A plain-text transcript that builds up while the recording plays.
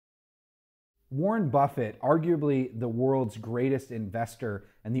Warren Buffett, arguably the world's greatest investor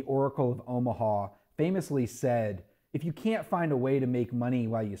and the Oracle of Omaha, famously said, "If you can't find a way to make money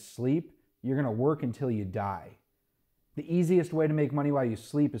while you sleep, you're going to work until you die." The easiest way to make money while you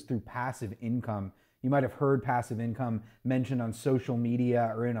sleep is through passive income. You might have heard passive income mentioned on social media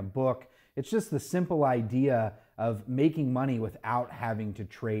or in a book. It's just the simple idea of making money without having to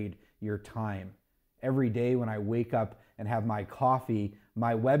trade your time. Every day when I wake up and have my coffee,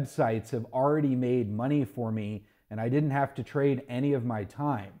 my websites have already made money for me and I didn't have to trade any of my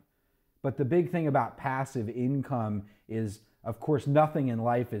time. But the big thing about passive income is, of course, nothing in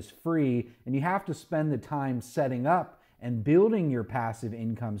life is free, and you have to spend the time setting up and building your passive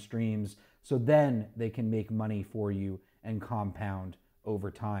income streams so then they can make money for you and compound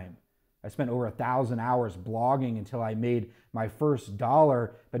over time. I spent over 1,000 hours blogging until I made my first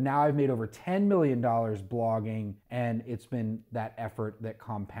dollar, but now I've made over $10 million blogging, and it's been that effort that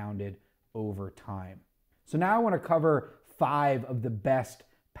compounded over time. So now I want to cover 5 of the best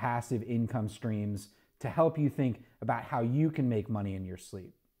passive income streams to help you think about how you can make money in your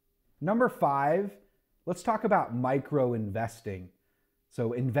sleep. Number 5, let's talk about micro investing.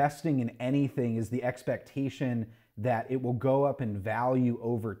 So investing in anything is the expectation that it will go up in value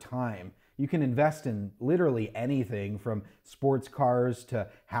over time. You can invest in literally anything from sports cars to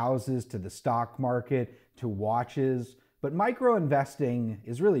houses to the stock market to watches. But micro investing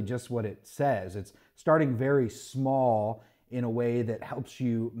is really just what it says. It's starting very small in a way that helps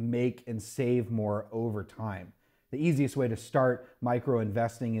you make and save more over time. The easiest way to start micro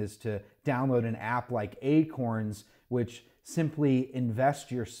investing is to download an app like Acorns, which simply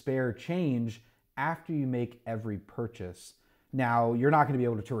invest your spare change after you make every purchase. Now, you're not going to be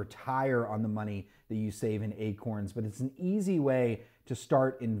able to retire on the money that you save in Acorns, but it's an easy way to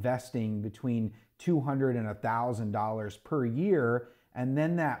start investing between $200 and $1,000 per year, and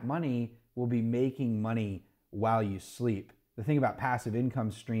then that money will be making money while you sleep. The thing about passive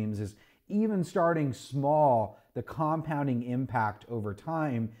income streams is even starting small, the compounding impact over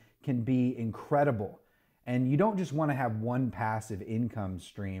time can be incredible. And you don't just want to have one passive income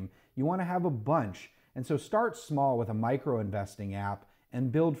stream, you want to have a bunch. And so start small with a micro investing app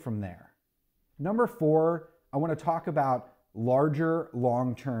and build from there. Number 4, I want to talk about larger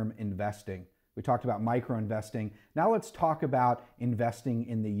long-term investing. We talked about micro investing. Now let's talk about investing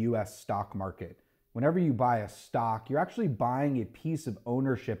in the US stock market. Whenever you buy a stock, you're actually buying a piece of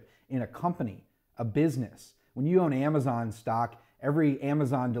ownership in a company, a business. When you own Amazon stock, every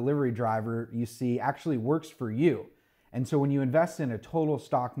Amazon delivery driver you see actually works for you. And so when you invest in a total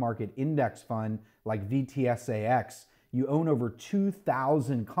stock market index fund like VTSAX, you own over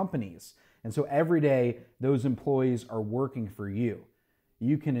 2,000 companies. And so every day, those employees are working for you.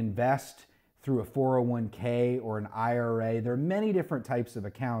 You can invest through a 401k or an IRA. There are many different types of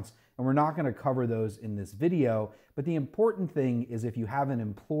accounts, and we're not going to cover those in this video. But the important thing is if you have an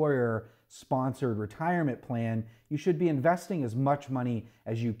employer-sponsored retirement plan, you should be investing as much money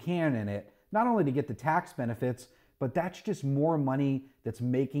as you can in it, not only to get the tax benefits, but that's just more money that's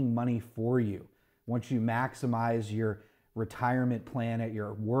making money for you. Once you maximize your retirement plan at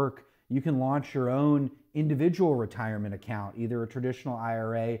your work, you can launch your own individual retirement account, either a traditional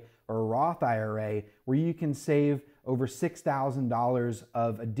IRA or a Roth IRA, where you can save over $6,000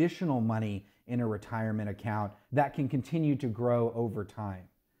 of additional money in a retirement account that can continue to grow over time.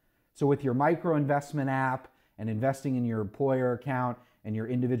 So with your micro investment app and investing in your employer account and your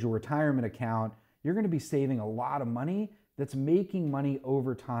individual retirement account, you're going to be saving a lot of money that's making money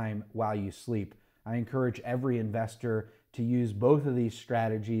over time while you sleep. I encourage every investor to use both of these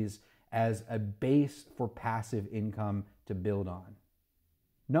strategies as a base for passive income to build on.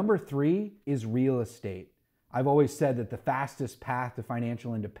 Number 3 is real estate. I've always said that the fastest path to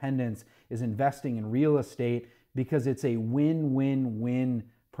financial independence is investing in real estate because it's a win-win-win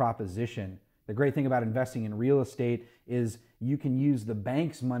proposition. The great thing about investing in real estate is you can use the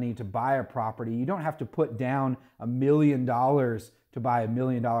bank's money to buy a property. You don't have to put down $1 million to buy $1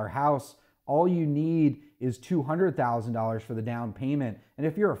 million house. All you need is $200,000 for the down payment. And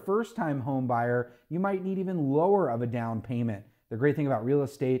if you're a first-time home buyer, you might need even lower of a down payment. The great thing about real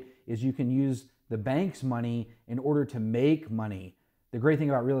estate is you can use the bank's money in order to make money. The great thing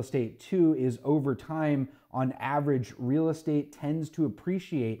about real estate too is over time, on average, real estate tends to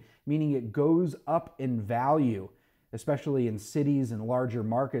appreciate, meaning it goes up in value, especially in cities and larger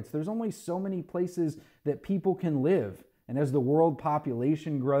markets. There's only so many places that people can live. And as the world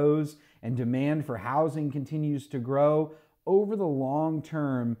population grows and demand for housing continues to grow, over the long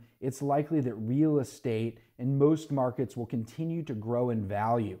term, it's likely that real estate in most markets will continue to grow in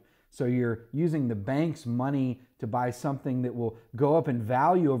value. So you're using the bank's money to buy something that will go up in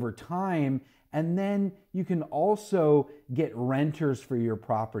value over time, And then you can also get renters for your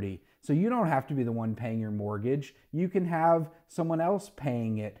property. So you don't have to be the one paying your mortgage. You can have someone else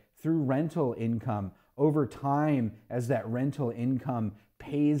paying it through rental income. Over time, as that rental income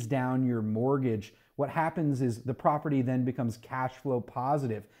pays down your mortgage, what happens is the property then becomes cash flow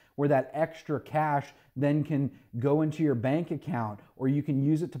positive, where that extra cash then can go into your bank account, or you can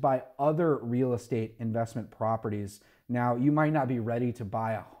use it to buy other real estate investment properties. Now, you might not be ready to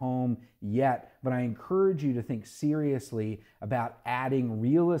buy a home yet, but I encourage you to think seriously about adding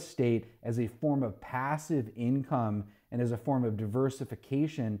real estate as a form of passive income and as a form of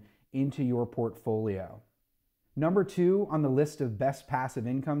diversification into your portfolio. Number 2 on the list of best passive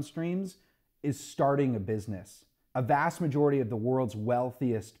income streams is starting a business. A vast majority of the world's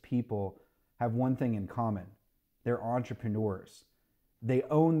wealthiest people have one thing in common. They're entrepreneurs. They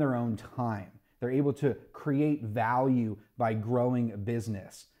own their own time. They're able to create value by growing a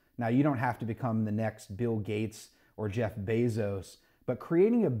business. Now, you don't have to become the next Bill Gates or Jeff Bezos, but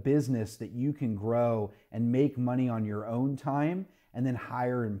creating a business that you can grow and make money on your own time and then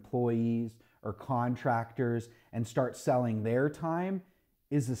hire employees or contractors and start selling their time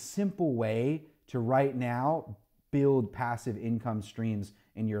is a simple way to right now build passive income streams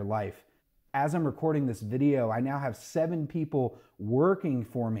in your life. As I'm recording this video, I now have 7 people working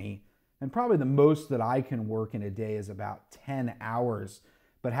for me, and probably the most that I can work in a day is about 10 hours.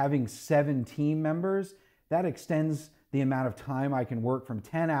 But having 7 team members, that extends the amount of time I can work from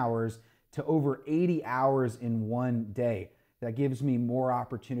 10 hours to over 80 hours in one day. That gives me more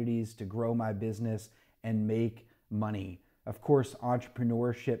opportunities to grow my business and make money. Of course,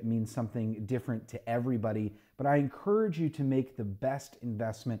 entrepreneurship means something different to everybody, but I encourage you to make the best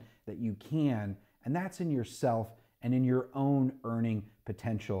investment that you can, and that's in yourself and in your own earning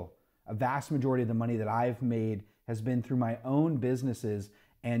potential. A vast majority of the money that I've made has been through my own businesses,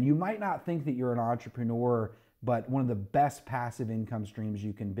 and you might not think that you're an entrepreneur, but one of the best passive income streams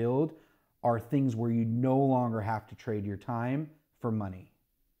you can build are things where you no longer have to trade your time for money.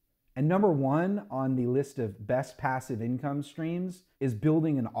 And number 1 on the list of best passive income streams is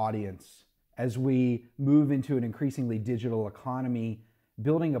building an audience. As we move into an increasingly digital economy,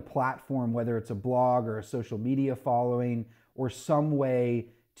 building a platform, whether it's a blog or a social media following or some way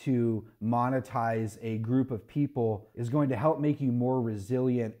to monetize a group of people, is going to help make you more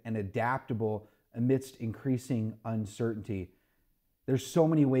resilient and adaptable amidst increasing uncertainty. There's so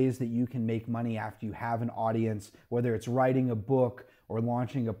many ways that you can make money after you have an audience, whether it's writing a book or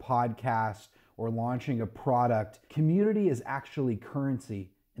launching a podcast or launching a product. Community is actually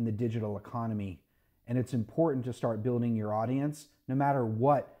currency in the digital economy, and it's important to start building your audience no matter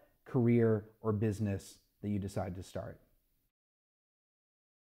what career or business that you decide to start.